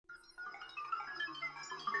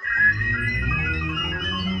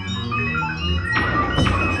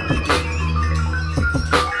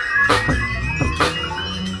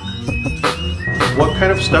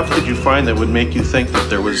kind of stuff did you find that would make you think that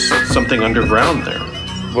there was something underground there?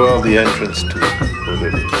 Well, the entrance to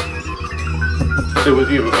it. It was,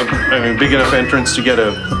 I mean, big enough entrance to get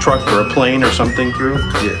a truck or a plane or something through?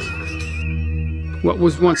 Yes. What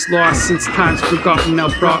was once lost since times forgotten now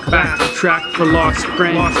brought back, a track for lost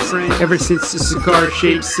friends. Ever since the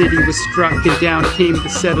cigar-shaped city was struck and down came the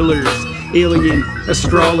settlers, alien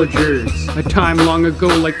astrologers. A time long ago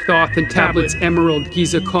like Thoth and Tablets, Emerald,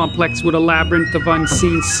 Giza complex with a labyrinth of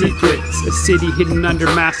unseen secrets. A city hidden under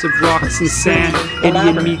massive rocks and sand. Eddie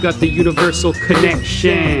and me got the universal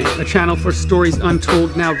connection. A channel for stories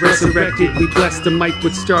untold now resurrected. We bless the mic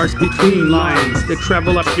with stars between lines that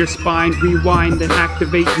travel up your spine, rewind and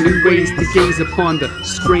activate new ways to gaze upon the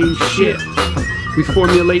strange shit. We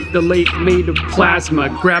formulate the late made of plasma,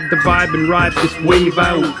 grab the vibe and ride this wave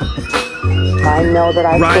out. I know that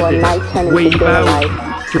I saw a night tennis in daylight.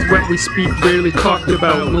 Just what we speak rarely talked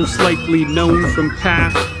about, most likely known from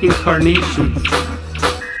past incarnations.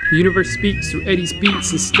 The universe speaks through Eddie's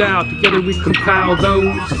beats and style. Together we compile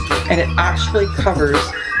those. And it actually covers.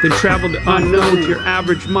 Then travel to unknown. To your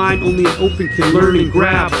average mind, only an open can learn and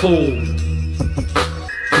grab hold.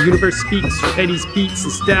 The universe speaks through Eddie's beats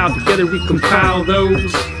and style. Together we compile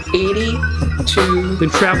those. 82. Then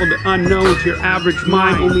travel to unknown. To your average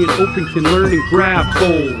mind, only an open can learn and grab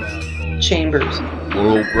hold. Chambers.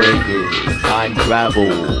 World breakers, time travel,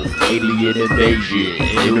 alien invasion,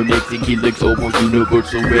 intermixing helix over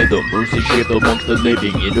universal rhythm, versus shift amongst the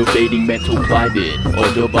living, innovating mental climate,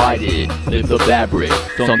 undivided, live the fabric,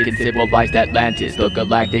 sunken civilized Atlantis, the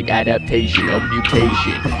galactic adaptation of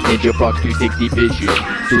mutation, Ninja Prox 360 vision,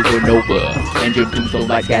 supernova, engine to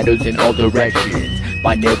sunlight scatters in all directions.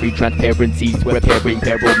 Binary transparencies, repairing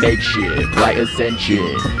peril makeshift, right ascension.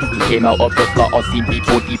 We came out of the slot or seen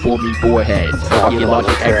before me foreheads.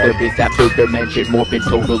 Archaeologic exodus after dimension, morphin'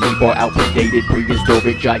 totally far out predated.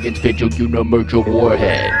 Prehistoric giants vigil unimergal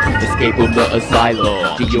warhead. Escape from the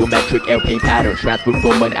asylum. Geometric airplane patterns transferred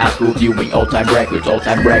from an astral viewing. All-time records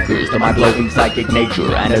to my glowing psychic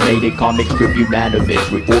nature. Animated comic strip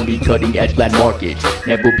unanimous. Reforming cutting edge landmarkage.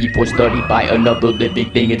 Never before studied by another living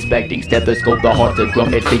thing. Inspecting stethoscope, the heart to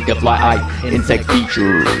drum and think of fly-eye insect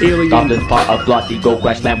features. Goblins pot of glossy go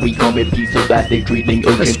crash land. We come in peace of plastic treating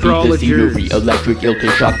urgent beat the scenery. Electric ill to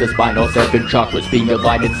shock the spinal 7 chakras. Being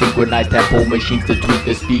aligned and synchronized tempo machines to tweak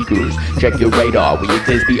the speakers. Check your radar, we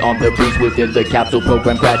exist beyond the breeze. Within the capsule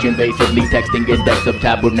program crash invasively. Texting index of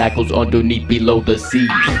tabernacles underneath below the sea.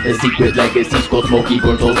 The secret legacy scroll smoky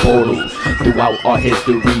burns those portals throughout our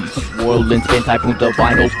histories. Whirling spin typhoons the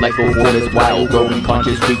vinyls. Flex for waters wild. Growing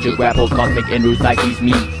conscious creature grapples cosmic inner psyches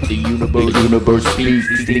meet. The universe speaks.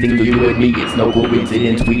 Seeing you and me, it's no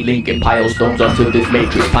coincidence. We link and pile stones onto this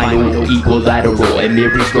matrix. Final equilateral and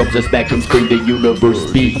mirroring scrubs the spectrum. Spring the universe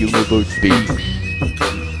speak.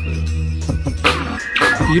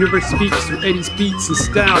 The universe speaks through Eddie's beats and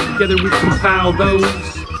style. Together we compile those.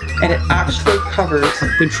 And it actually covers.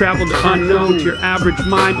 Then travel to unknown. To your average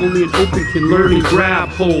mind, only an open can learn and grab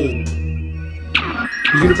hold.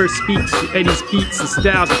 The universe speaks through Eddie's beats and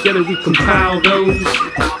style. Together we compile those.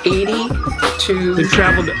 82. Then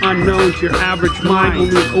travel to unknown. To your average mind,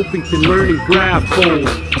 only an open can learn and grab hold.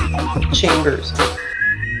 Chambers.